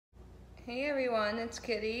Hey everyone, it's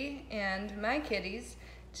Kitty and my kitties.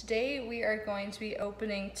 Today we are going to be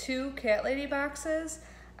opening two Cat Lady boxes.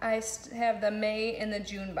 I have the May and the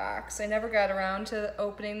June box. I never got around to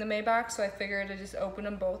opening the May box, so I figured I'd just open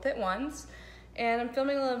them both at once. And I'm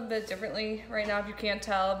filming a little bit differently right now, if you can't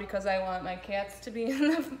tell, because I want my cats to be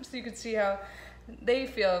in them so you can see how they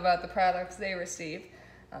feel about the products they receive.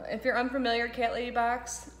 If you're unfamiliar,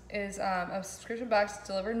 CatLadyBox is a subscription box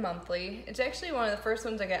delivered monthly. It's actually one of the first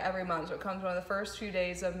ones I get every month, so it comes one of the first few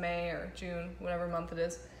days of May or June, whatever month it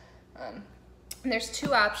is. And there's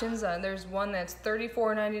two options. There's one that's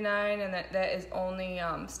 $34.99, and that is only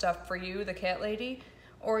stuff for you, the Cat Lady,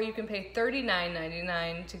 or you can pay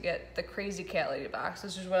 $39.99 to get the Crazy Cat Lady box,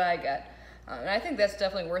 which is what I get. And I think that's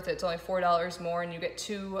definitely worth it. It's only $4 more, and you get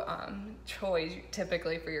two toys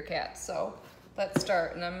typically for your cats. So let's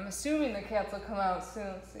start, and I'm assuming the cats will come out soon.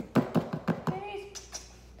 Let's see.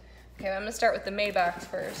 Okay, I'm gonna start with the May box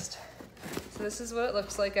first. So this is what it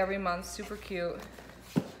looks like every month, super cute.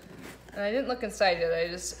 And I didn't look inside it, I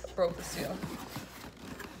just broke the seal.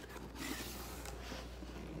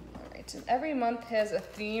 All right, and every month has a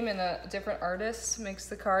theme and a different artist makes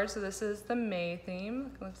the card. So this is the May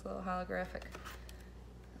theme, it looks a little holographic.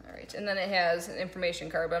 All right, and then it has an information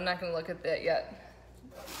card, but I'm not gonna look at that yet.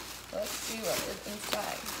 Let's see what is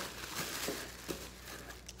inside.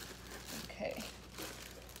 Okay.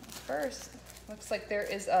 First, looks like there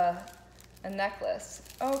is a necklace.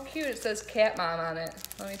 Oh, cute. It says Cat Mom on it.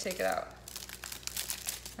 Let me take it out.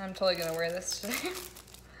 I'm totally going to wear this today.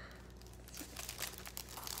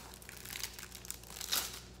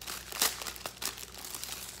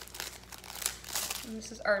 And this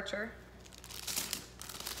is Archer.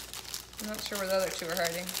 I'm not sure where the other two are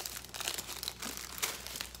hiding.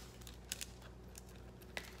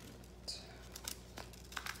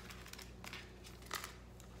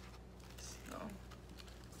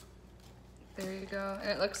 There you go.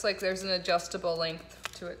 And it looks like there's an adjustable length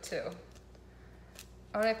to it too.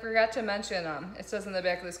 Oh, and I forgot to mention, it says in the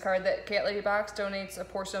back of this card that CatLadyBox donates a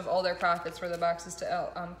portion of all their profits for the boxes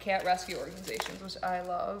to cat rescue organizations, which I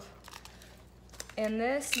love. And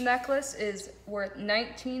this necklace is worth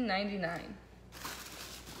 $19.99. All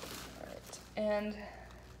right. And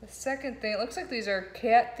the second thing, it looks like these are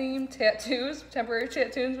cat-themed tattoos, temporary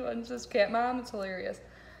tattoos. One says Cat Mom. It's hilarious.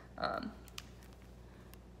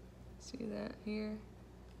 See that here?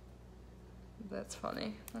 That's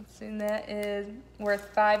funny. Let's see, that is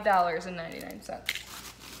worth $5.99.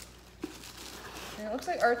 And it looks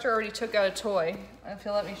like Archer already took out a toy. If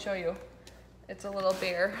you'll let me show you. It's a little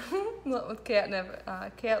bear with catnip.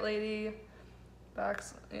 Cat Lady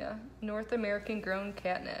box, yeah, North American grown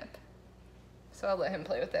catnip. So I'll let him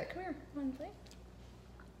play with that. Come here, come on, play.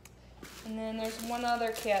 And then there's one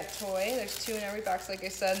other cat toy. There's two in every box, like I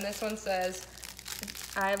said, and this one says,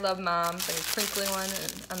 I love Mom. It's like a crinkly one,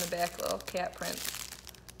 and on the back, little cat print.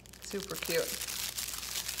 Super cute.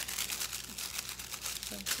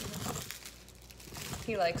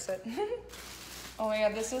 He likes it. Oh my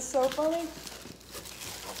god, this is so funny.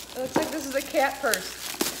 It looks like this is a cat purse.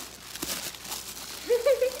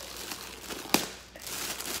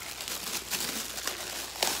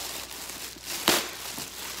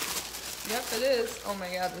 Yep, it is. Oh my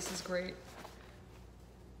god, this is great.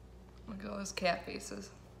 Look at all those cat faces.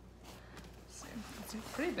 It's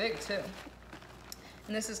pretty big too.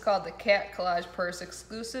 And this is called the Cat Collage Purse,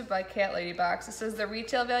 exclusive by CatLadyBox. It says the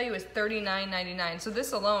retail value is $39.99. So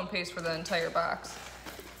this alone pays for the entire box.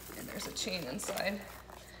 And there's a chain inside.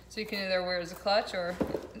 So you can either wear it as a clutch, or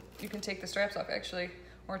you can take the straps off actually,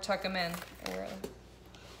 or tuck them in. Or,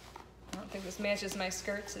 I don't think this matches my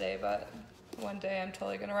skirt today, but one day I'm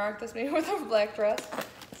totally gonna rock this, maybe with a black dress.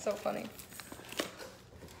 It's so funny.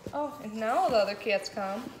 Oh, and now all the other cats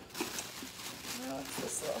come. Now what's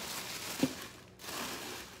this little?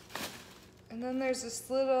 And then there's this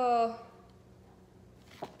little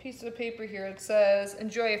piece of paper here. It says,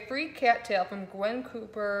 enjoy a free cat tale from Gwen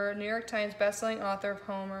Cooper, New York Times bestselling author of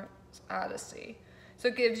Homer's Odyssey. So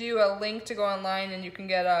it gives you a link to go online and you can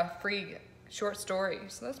get a free short story.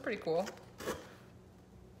 So that's pretty cool.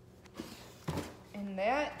 And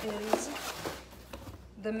that is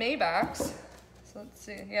the May box. So let's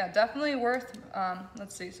see, yeah, definitely worth,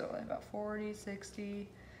 let's see, so about 40, 60,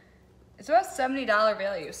 it's about $70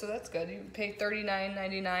 value, so that's good. You pay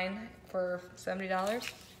 $39.99 for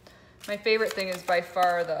 $70. My favorite thing is by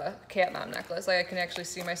far the Cat Mom necklace. Like, I can actually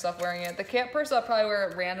see myself wearing it. The cat purse, I'll probably wear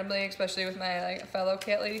it randomly, especially with my fellow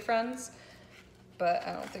cat lady friends, but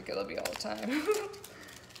I don't think it'll be all the time.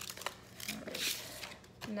 All right.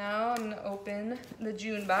 Now I'm gonna open the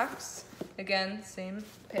June box. Again, same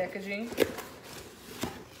packaging.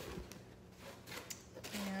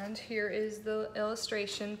 And here is the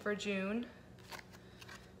illustration for June.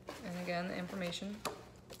 And again, the information.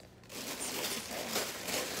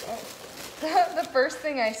 Oh. The first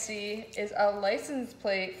thing I see is a license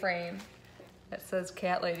plate frame that says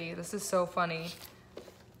Cat Lady. This is so funny.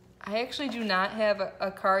 I actually do not have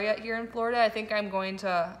a car yet here in Florida. I think I'm going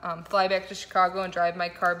to fly back to Chicago and drive my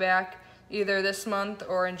car back either this month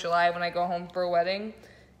or in July when I go home for a wedding.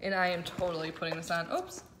 And I am totally putting this on.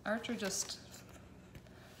 Oops, Archer just,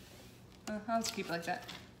 I'll just keep it like that.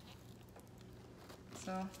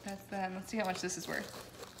 So that's that. Let's see how much this is worth.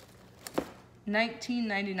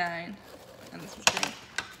 $19.99. And this was great.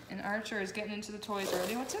 And Archer is getting into the toys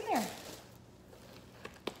already. What's in there?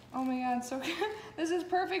 Oh my God, so good. This is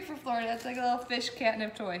perfect for Florida. It's like a little fish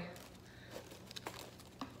catnip toy.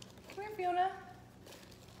 Come here, Fiona.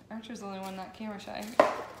 Archer's the only one not camera shy.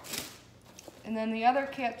 And then the other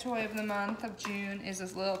cat toy of the month of June is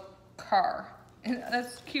this little car. And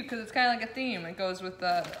that's cute because it's kind of like a theme. It goes with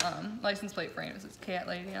the license plate frame. It says Cat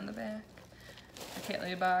Lady on the back. A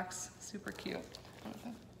CatLadyBox. Super cute.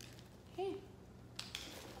 Hey.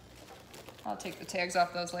 I'll take the tags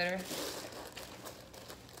off those later.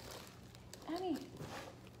 Annie.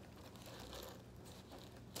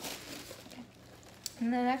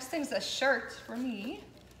 And the next thing's a shirt for me.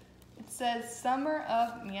 It says Summer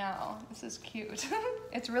of Meow. This is cute.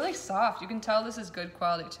 It's really soft. You can tell this is good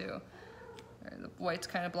quality too. The white's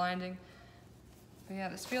kind of blinding. But yeah,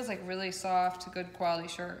 this feels like really soft, good quality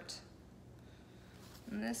shirt.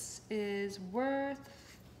 And this is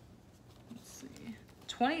worth, let's see,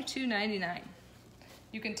 $22.99.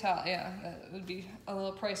 You can tell, yeah, that would be a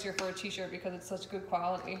little pricier for a t-shirt because it's such good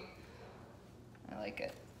quality. I like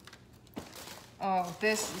it. Oh,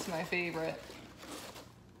 this is my favorite.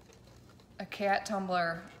 A cat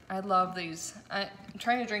tumbler. I love these. I'm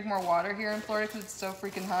trying to drink more water here in Florida because it's so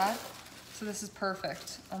freaking hot. So this is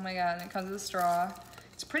perfect. Oh my God, and it comes with a straw.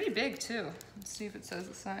 It's pretty big too. Let's see if it says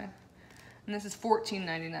the sign. And this is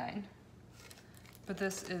 $14.99. But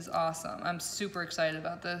this is awesome. I'm super excited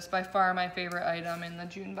about this. By far my favorite item in the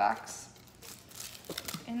June box.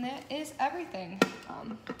 And that is everything.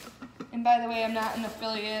 And by the way, I'm not an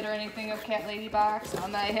affiliate or anything of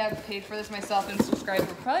CatLadyBox. I have paid for this myself and subscribed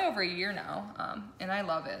for probably over a year now. And I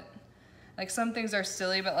love it. Like some things are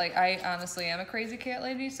silly, but like I honestly am a crazy cat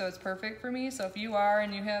lady, so it's perfect for me. So if you are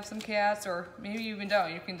and you have some cats, or maybe you even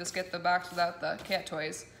don't, you can just get the box without the cat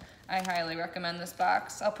toys. I highly recommend this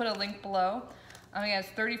box. I'll put a link below. Again, it's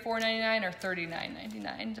 $34.99 or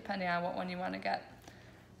 $39.99, depending on what one you want to get.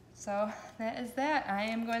 So that is that. I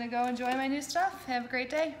am going to go enjoy my new stuff. Have a great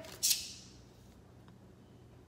day.